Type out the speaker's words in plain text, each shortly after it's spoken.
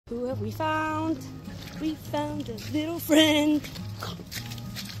Who have we found? We found a little friend.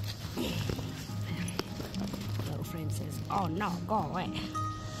 Little friend says, oh no, go away.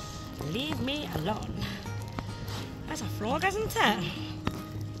 Leave me alone. That's a frog, isn't it?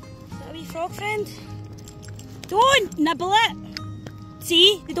 Is that a wee frog friend? Don't nibble it!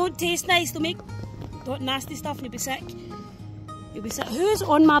 See, they don't taste nice, they'll make nasty stuff and you'll be sick. You'll be sick. Who's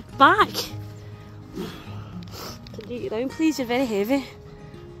on my back? Can you get down please? You're very heavy.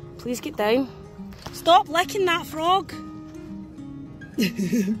 Please get down. Stop licking that frog.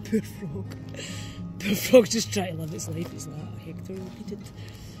 Poor frog. Poor frog's just trying to live its life. It's like Hector repeated.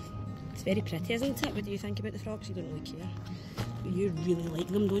 It's very pretty, isn't it? What do you think about the frogs? You don't really care. But you really like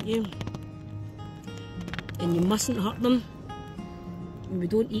them, don't you? And you mustn't hurt them. And we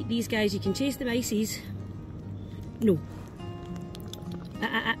don't eat these guys. You can chase the mices. No.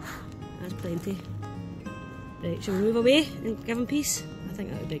 That's plenty. Right, shall we move away and give them peace? I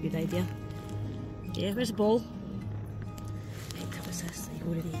think that would be a good idea. Yeah, where's the ball? Right, what's this? Are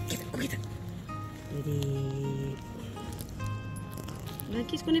you ready? Get it, go get it. Ready. I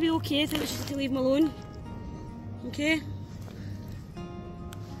think he's going to be okay. I think we just have to leave him alone. Okay?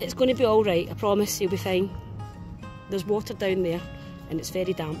 It's going to be alright, I promise. He'll be fine. There's water down there and it's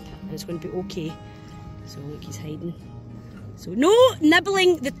very damp and it's going to be okay. So look, he's hiding. So no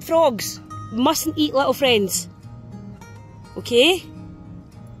nibbling the frogs. Mustn't eat little friends. Okay?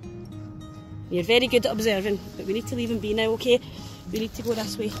 You're very good at observing, but we need to leave him be now, okay? We need to go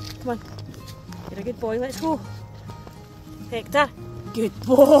this way. Come on. You're a good boy, let's go. Hector. Good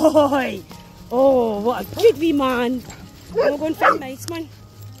boy. Oh, what a good wee man. Go and find nice man.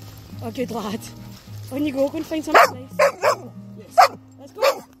 Oh, good lad. On you go and find something nice.